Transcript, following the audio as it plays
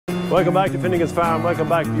Welcome back to Finnegan's Farm, welcome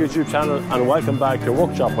back to the YouTube channel, and welcome back to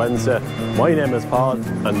Workshop Wednesday. My name is Paul,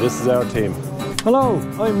 and this is our team. Hello,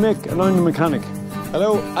 I'm Mick, and I'm the mechanic.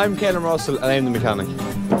 Hello, I'm Caelan Russell, and I'm the mechanic.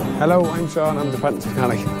 Hello, I'm Sean, I'm the apprentice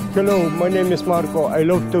mechanic. Hello, my name is Marco, I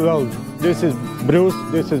love to weld. This is Bruce,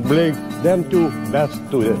 this is Blake, them two, that's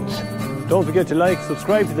students. Don't forget to like,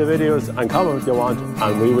 subscribe to the videos, and comment if you want,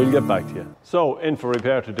 and we will get back to you. So, in for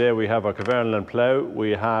repair today, we have our Kverneland plough,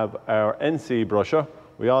 we have our NC brusher,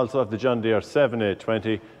 we also have the John Deere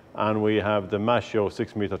 7820, and we have the Maschio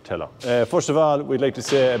 6-metre tiller. First of all, we'd like to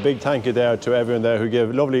say a big thank you there to everyone there who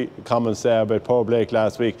gave lovely comments there about poor Blake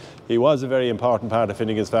last week. He was a very important part of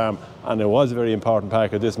Finnegan's Farm, and it was a very important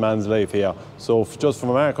part of this man's life here. So just from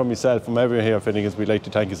Mark and myself, from everyone here at Finnegan's, we'd like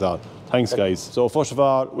to thank you all. Thanks, guys. So first of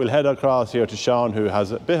all, we'll head across here to Sean, who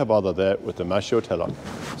has a bit of bother there with the Maschio tiller.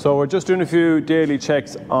 So we're just doing a few daily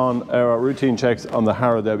checks on our routine checks on the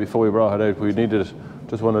harrow there before we brought it out. We needed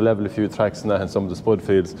just want to level a few tracks in that and some of the spud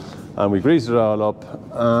fields, and we greased it all up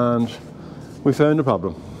and we found a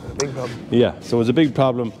problem. Big problem. Yeah, so it was a big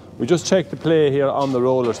problem. We just checked the play here on the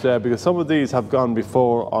rollers there, because some of these have gone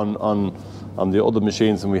before on the other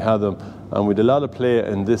machines, and we had them, and we did a lot of play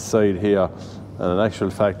in this side here, and in actual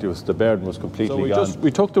fact the bearing was completely gone. So we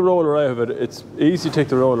took the roller out of it. It's easy to take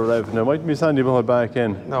the roller out of it. Now it mightn't be sandy to put it back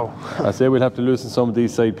in. No. I say we'll have to loosen some of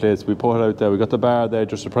these side plates. We put it out there. We got the bar there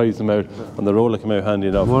just to prise them out, and the roller came out handy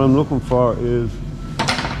enough. What I'm looking for is...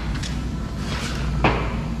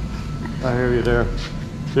 I hear you there.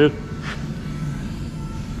 See it?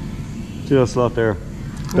 See that slot there?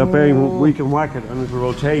 That bearing, we can whack it and it'll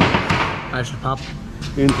rotate I should pop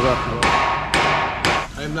into that.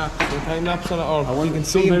 Time lapse on it, or you can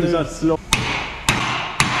see sometimes him that's slow.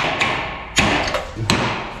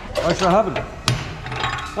 I should have it.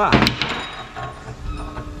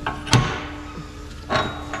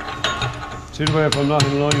 See the way if I'm not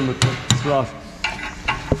in line with the slot.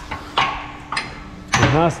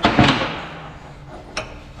 It has to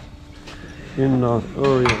be in that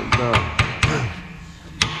area there.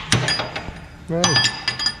 Right.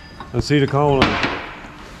 And see the cone on it.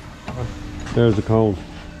 There's the cone.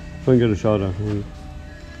 If I can get a shot at it.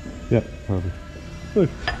 Yeah, perfect. Good.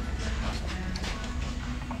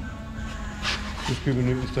 Just keep it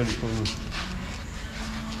nice and steady for me.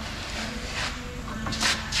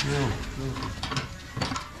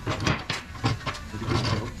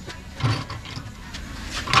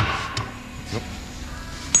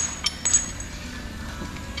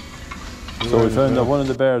 So we found that one of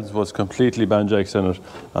the bearings was completely banjaxed in it,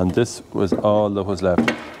 and this was all that was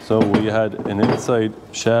left. So we had an inside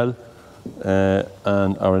shell and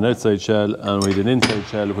an outside shell, and we had an inside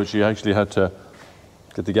shell which you actually had to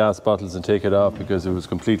get the gas bottles and take it off because it was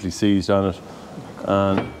completely seized on it.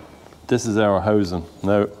 And this is our housing.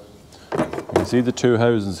 Now you can see the two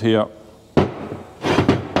housings here. You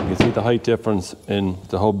can see the height difference in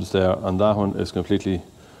the hubs there, and that one is completely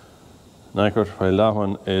knackered, while that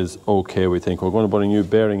one is okay. We think we're going to put a new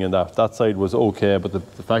bearing in that. That side was okay, but the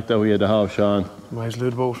fact that we had to have Sean, might as well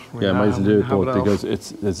do both. Yeah, might as well do it both, because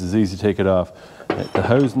it's as easy to take it off. The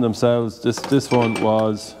housing themselves, this one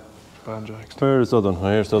was banjaxed. Where's the other one?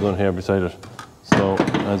 Here's the other one here beside it. So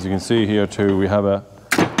as you can see here too, we have a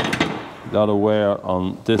lot of wear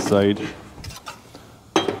on this side.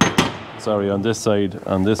 Sorry, on this side,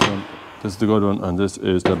 and this one. This is the good one, and this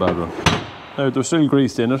is the bad one. Now, there was still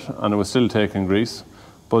grease in it, and it was still taking grease,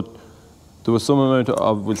 but there was some amount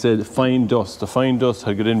of, we'll say, fine dust. The fine dust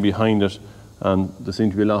had got in behind it, and there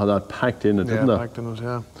seemed to be a lot of that packed in it, didn't there? Yeah, packed in it,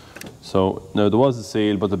 yeah. So, now there was a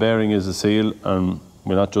seal, but the bearing is a seal, and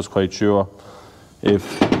we're not just quite sure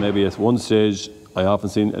if maybe at one stage I often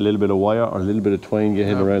seen a little bit of wire or a little bit of twine get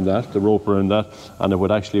hit around that, the rope around that, and it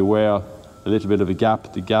would actually wear a little bit of a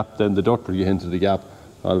gap. The gap, then the duct will get into the gap.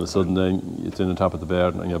 All of a sudden then it's in the top of the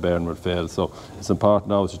bearing and your bearing would fail. So it's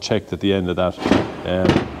important always to check that the end of that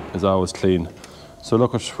is always clean. So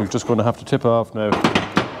look, we're just going to have to tip off now,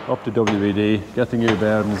 up to WBD, get the new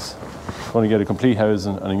bearings, going to get a complete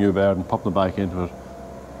housing and a new bearing, pop them back into it.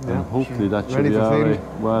 Yeah, and hopefully that should be alright.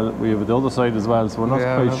 Well, we have the other side as well, so we're not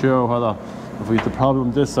quite sure whether if we have the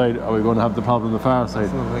problem this side, are we going to have the problem the far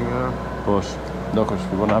side. But look, we're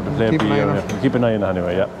going to have to play it by ear. Keep an eye on it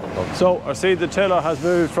anyway, yeah. So, I see the tiller has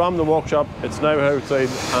moved from the workshop. It's now outside,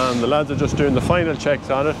 and the lads are just doing the final checks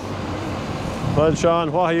on it. Well,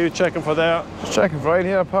 Sean, what are you checking for there? Just checking for right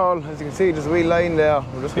here, Paul. As you can see, there's a wee line there.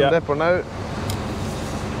 We're just going to dip one out.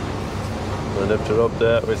 We'll lift it up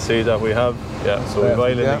there. We'll see that we have, so we've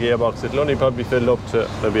oil in the gearbox. It'll only probably fill up to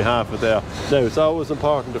maybe half of there. Now, it's always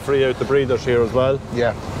important to free out the breathers here as well.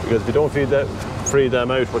 Yeah. Because if you don't free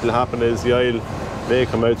them out, what will happen is the oil they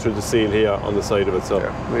come out through the seal here on the side of it. So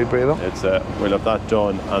We breathe them. it's we'll have that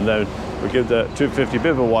done, and then we'll give the 250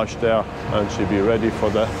 bit of a wash there, and she'll be ready for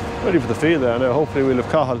the field there. Now hopefully we'll have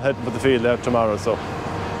Cahill heading for the field there tomorrow, so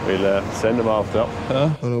we'll send them off there.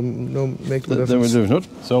 No, make no Then we'll difference. do it.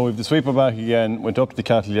 So we've the sweeper back again, went up to the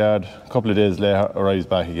cattle yard, a couple of days later, arrives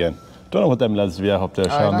back again. Don't know what them lads will be up there,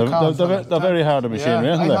 Sean. They're very hard on machinery,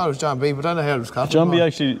 I aren't they? thought it was John B, but then I heard it was cattle. John B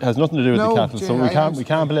actually has nothing to do with No, the cattle, so we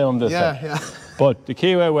can't blame him this time. Yeah. But the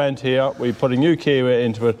keyway went here, we put a new keyway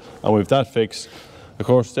into it, and we've that fixed. Of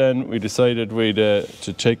course, then we decided we'd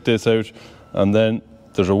to check this out, and then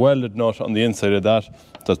there's a welded nut on the inside of that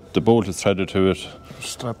the bolt is threaded to it,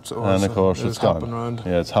 Strapped and of course it's gone. hopping around.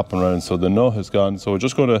 Yeah, it's hopping around, so the nut has gone. So we're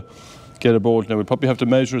just going to get a bolt now. We'll probably have to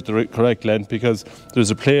measure it the correct length, because there's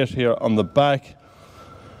a plate here on the back.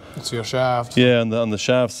 It's your shaft. Yeah, on the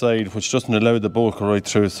shaft side, which doesn't allow the bolt go right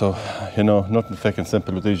through. So, you know, nothing thick and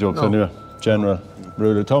simple with these yokes anyway. General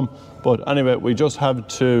rule of thumb. But anyway, we just have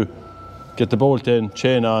to get the bolt in,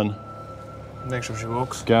 chain on, Make sure she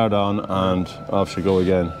works. guard on, and off she go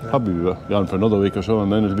again. Probably be gone for another week or so,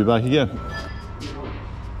 and then it'll be back again.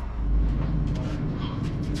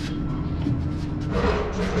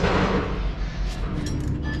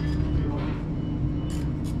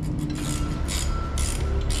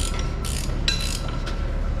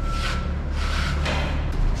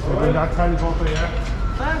 That tiny bumper, yeah.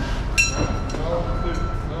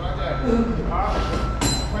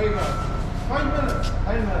 5 minutes.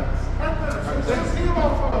 10 minutes. 10 minutes. See you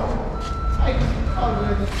about 4 minutes. I can call it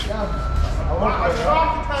in the job. I want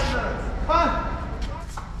 10 minutes. Huh?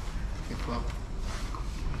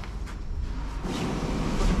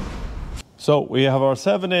 So we have our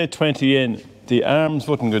 7/8/20 in. The arms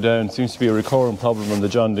wouldn't go down. Seems to be a recurring problem on the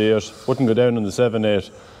John Deere's. Wouldn't go down on the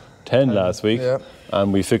 7/8/10 last week. Yeah.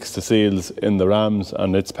 And we fixed the seals in the rams,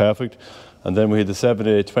 and it's perfect. And then we had the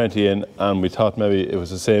 7/8/20 in, and we thought maybe it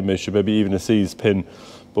was the same issue, maybe even a seized pin.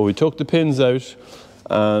 But we took the pins out,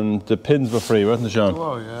 and the pins were free, weren't they, Sean?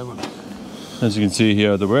 Oh, yeah. But As you can see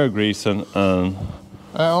here, they were greasing, and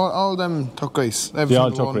all them took grease. they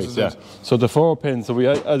all took grease, yeah. So the 4 pins, so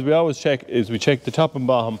as we always check, is we check the top and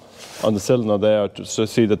bottom on the cylinder there to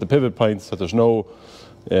see that the pivot points, that there's no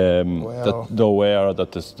wear,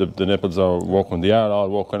 that the nipples are working. They are all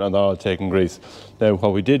working, and they're all taking grease. Now,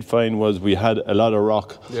 what we did find was we had a lot of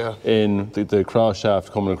rock in the cross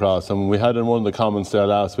shaft coming across, and we had in one of the comments there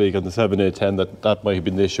last week on the 7/8/10 that might have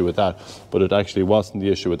been the issue with that, but it actually wasn't the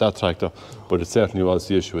issue with that tractor, but it certainly was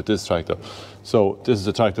the issue with this tractor. So this is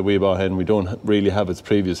a tractor we bought in. We don't really have its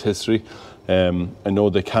previous history. I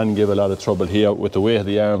know they can give a lot of trouble here with the weight of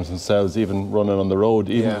the arms themselves, even running on the road,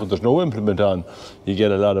 even when there's no implement on, you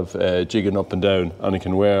get a lot of jigging up and down, and it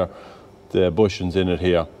can wear the bushings in it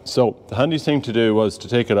here. So the handiest thing to do was to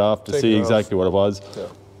take it off to see exactly what it was. Yeah.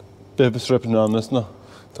 Bit of a stripping on this now.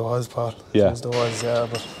 There was, Paul. Yeah. There was, yeah,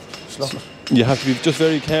 but look it. You have to be just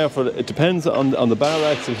very careful. It depends on the bar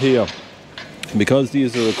axle here. Because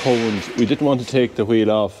these are cones, we didn't want to take the wheel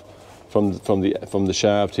off from the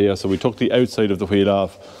shaft here, so we took the outside of the wheel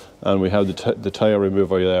off, and we have the tyre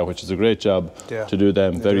remover there, which is a great job to do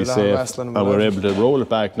them, very safe, and we're able to roll it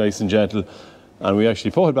back nice and gentle, and we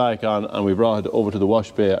actually put it back on, and we brought it over to the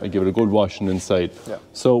wash bay and give it a good washing inside. Yeah.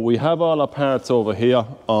 So we have all our parts over here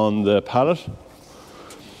on the pallet.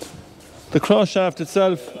 The cross shaft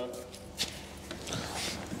itself.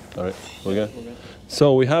 All right, okay.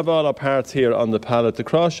 So we have all our parts here on the pallet. The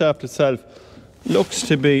cross shaft itself looks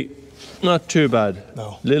to be not too bad.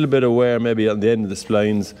 No. A little bit of wear maybe on the end of the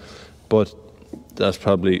splines, but that's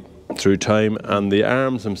probably through time. And the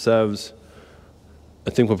arms themselves,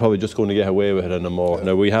 I think we're probably just going to get away with it anymore. Yeah.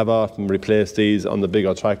 Now, we have often replaced these on the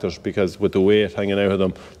bigger tractors because with the weight hanging out of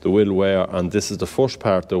them, they will wear, and this is the first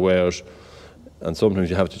part that wears, and sometimes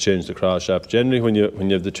you have to change the cross shaft. Generally, when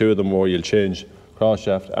you have the two of them more, you'll change cross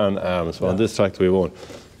shaft and arms. Well, on this tractor we won't.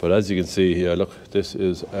 But as you can see here, look, this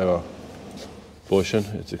is our bushing.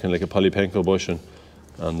 It's kind of like a polypenco bushing,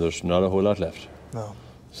 and there's not a whole lot left. No.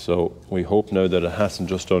 So we hope now that it hasn't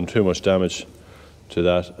just done too much damage to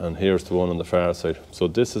that, and here's the one on the far side. So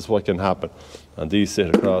this is what can happen, and these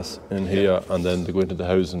sit across in here, and then they go into the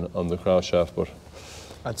housing on the cross shaft. But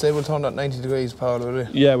I'd say we'll turn that 90 degrees, Paul, will we?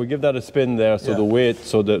 Yeah, we give that a spin there, so the weight,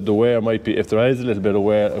 so the wear might be, if there is a little bit of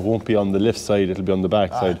wear, it won't be on the lift side, it'll be on the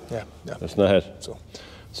back side. Yeah. It's not it.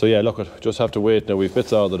 So yeah, look, just have to wait now. We've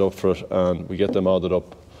bits ordered up for it, and we get them ordered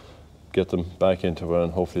up, get them back into it,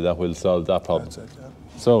 and hopefully that will solve that problem. That's it, yeah.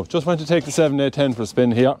 So just went to take the 7/8/10 for a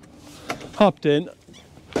spin here. Hopped in.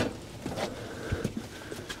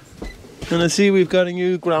 And I see we've got a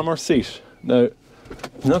new Grammar seat. Now,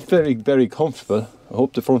 not very, very comfortable. I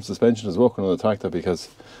hope the front suspension is working on the tractor because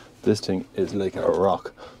this thing is like a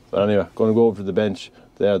rock. But anyway, going to go over to the bench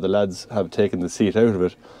there. The lads have taken the seat out of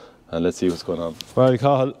it, and let's see what's going on. Well,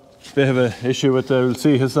 Cahill, bit of an issue with the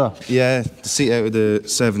seat, is that? Yeah, the seat out of the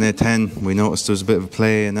 7A10, we noticed there was a bit of a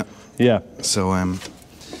play in it. Yeah. So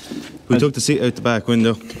we took the seat out the back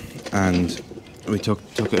window and we took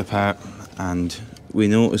it apart, and we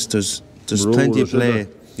noticed there's plenty of play.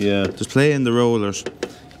 Yeah. There's play in the rollers,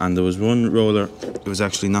 and there was one roller that was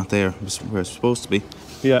actually not there. It was where it's supposed to be.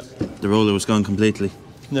 Yeah. The roller was gone completely.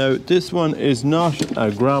 Now, this one is not a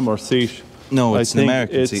Grammer seat. No, it's an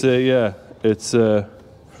American seat. It's here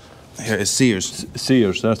it's Sears.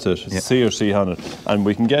 Sears, that's it. It's Yeah. Sears seat on it. And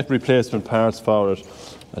we can get replacement parts for it.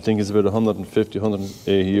 I think it's about 150,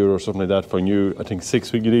 180 euro or something like that for new. I think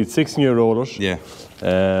you need 6 new rollers. Yeah.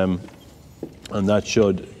 And that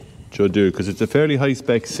should do, because it's a fairly high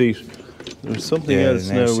spec seat. There's something else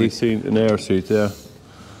an air now we've seat. seen, an air seat, yeah.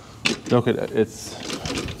 Look at it,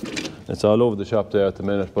 it's all over the shop there at the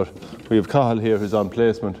minute, but we have Cahill here who's on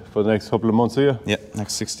placement for the next couple of months, here. Yeah,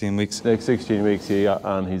 next 16 weeks. Next 16 weeks, yeah,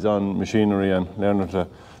 and he's on machinery and learning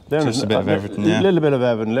Just a bit of everything, yeah. A little bit of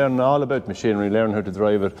everything, learning all about machinery, learning how to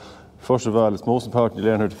drive it. First of all, it's most important you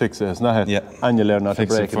learn how to fix it, isn't it? Yeah. And you learn how to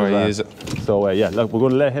Fix it break before it. you as use it. So yeah, look, we're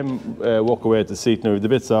going to let him walk away at the seat now. The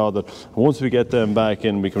bits are that once we get them back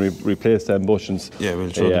in, we can replace them bushings. Yeah, we'll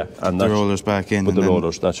throw the rollers back in. Put the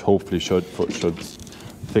rollers, that hopefully should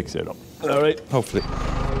fix it up. All right. Hopefully.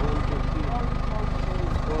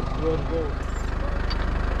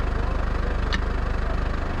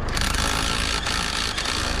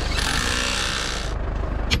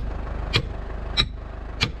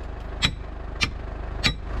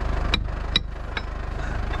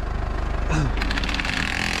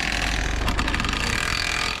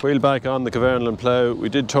 Wheel back on the Kverneland plough. We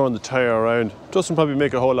did turn the tyre around. Doesn't probably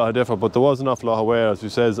make a whole lot of difference, but there was an awful lot of wear, as we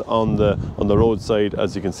says, on the roadside,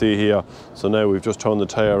 as you can see here. So now we've just turned the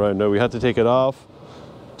tyre around. Now we had to take it off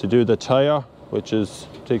to do the tyre, which is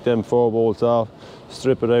take them 4 bolts off,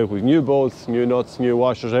 strip it out with new bolts, new nuts, new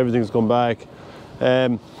washers, everything's come back.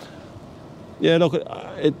 Yeah, look,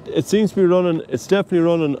 it seems to be running. It's definitely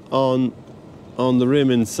running on the rim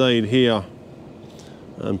inside here,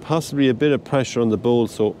 and possibly a bit of pressure on the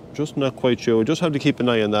bolt, so just not quite sure. We just have to keep an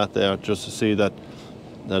eye on that there, just to see that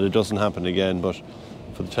it doesn't happen again. But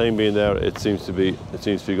for the time being there, it seems to be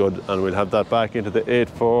good, and we'll have that back into the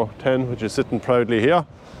 8410, which is sitting proudly here,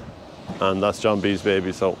 and that's John B's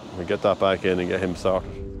baby. So we'll get that back in and get him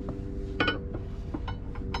started.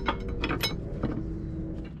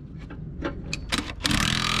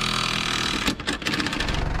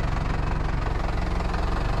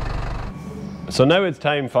 So now it's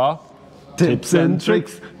time for tips and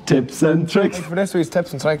tricks. For this week's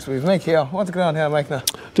tips and tricks we've make here. What's going on here, Mike, now?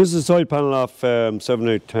 This is a side panel off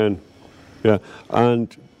 7/8/10. Yeah,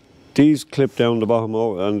 and these clip down the bottom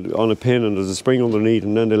and on a pin, and there's a spring underneath,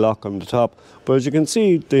 and then they lock on the top. But as you can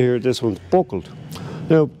see here, this one's buckled.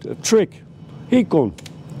 Now, a trick, heat gun.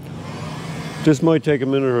 This might take a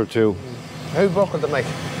minute or two. Who buckled it, Mike?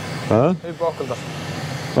 Huh? Who buckled it?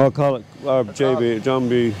 I'll call it JB, John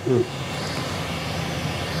B.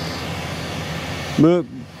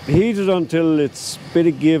 Heat it until it's a bit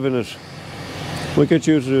of give in it. We'll get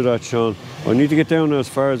you to do that, Sean. I need to get down there as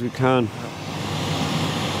far as we can.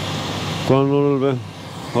 Go on a little bit.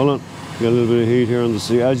 Hold on. Get a little bit of heat here on the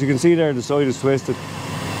seat. As you can see there, the side is twisted.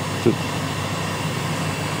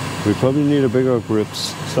 We probably need a bigger grip.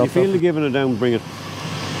 Stop. You feel the giving it down, bring it.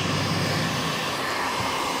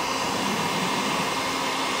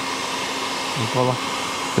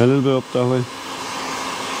 A little bit up that way.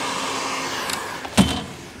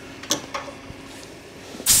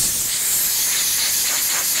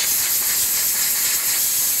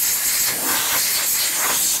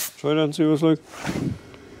 Try that and see what it's like.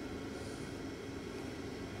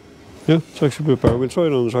 Yeah, it's actually a bit better. We'll try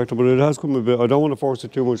it on the tractor, but it has come a bit. I don't want to force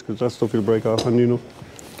it too much because that stuff will break off, and you know,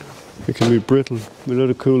 it can be brittle. We'll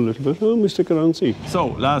let it cool a little bit. Oh, we stick it on and see. So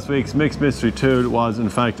last week's mixed mystery tool was in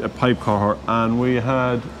fact a pipe cover, and we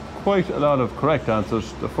had quite a lot of correct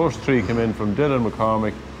answers. The first 3 came in from Dylan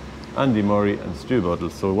McCormick, Andy Murray and Stu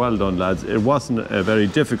Buttles, so well done, lads. It wasn't a very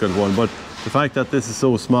difficult one, but the fact that this is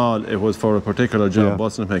so small, it was for a particular job,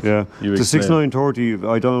 wasn't it, Mick? Yeah, You the explain. 6930,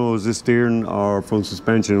 I don't know, is this steering or front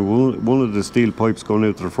suspension? One of the steel pipes going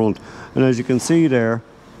out to the front. And as you can see there,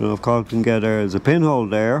 you know, if Carl can get there, there's a pinhole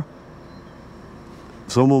there.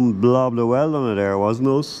 Someone blobbed a weld on it there, wasn't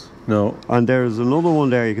us? No. And there's another one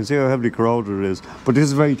there, you can see how heavily corroded it is. But this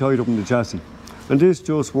is very tight up in the chassis. And this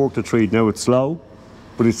just worked a treat. Now it's slow,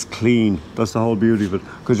 but it's clean. That's the whole beauty of it.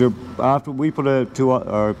 Because after we put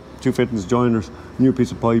two fittings joiners, new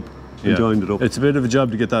piece of pipe, and joined it up. It's a bit of a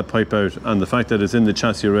job to get that pipe out, and the fact that it's in the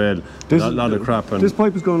chassis rail, a lot of crap. And this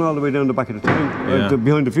pipe is going all the way down the back of the tank,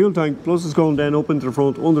 behind the fuel tank, plus it's going down up into the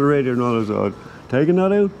front, under the radiator and all that. Taking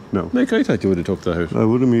that out? No. Mick, I thought you would have took that out. I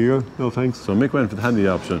would have, yeah. No thanks. So Mick went for the handy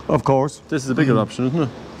option. Of course. This is a bigger option, isn't it?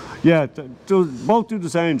 Yeah, both do the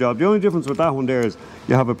same job. The only difference with that one there is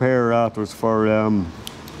you have a pair of rafters for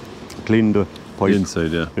cleaning the pipe. The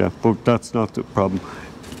inside, yeah. Yeah, but that's not the problem.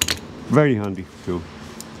 Very handy too.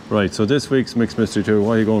 Right, so this week's Mixed Mystery Tour,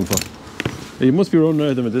 what are you going for? You must be running out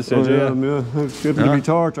of them at this stage, yeah. It's getting to be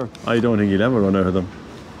torture. I don't think you'll ever run out of them.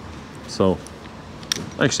 So,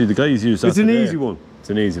 actually, the guys use that. It's an easy one.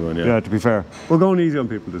 It's an easy one, yeah. Yeah, to be fair. We're going easy on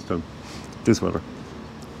people this time, this weather.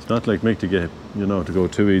 It's not like Mick to get, to go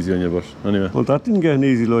too easy on you, but anyway. Well, that didn't get an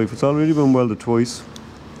easy life. It's already been welded twice.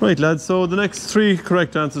 Right, lads, so the next 3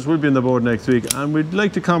 correct answers will be on the board next week, and we'd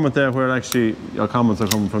like to comment there where actually your comments are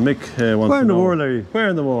coming from. Mick wants Where in the world are you? Where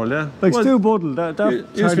in the world, yeah? Like Stu Buddle, that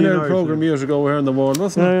used to be a programme years ago, Where in the World,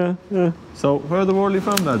 wasn't it? Yeah. So, where are the world are you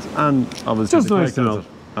from, lads? And obviously Just nice to know.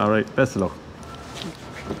 All right, best of luck.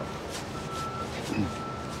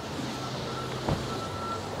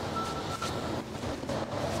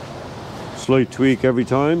 Slight tweak every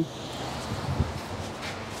time.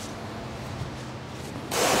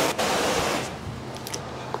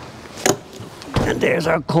 And there's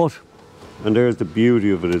our cut. And there's the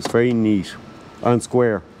beauty of it. It's very neat and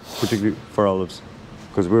square, particularly for olives.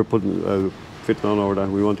 Because we're putting fitting on over that.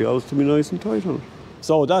 We want the olives to be nice and tight on it.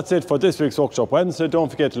 So that's it for this week's Workshop Wednesday. Don't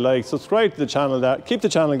forget to like, subscribe to the channel there. Keep the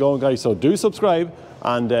channel going, guys, so do subscribe.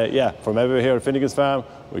 And from everywhere here at Finnegan's Farm,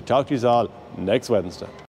 we talk to you all next Wednesday.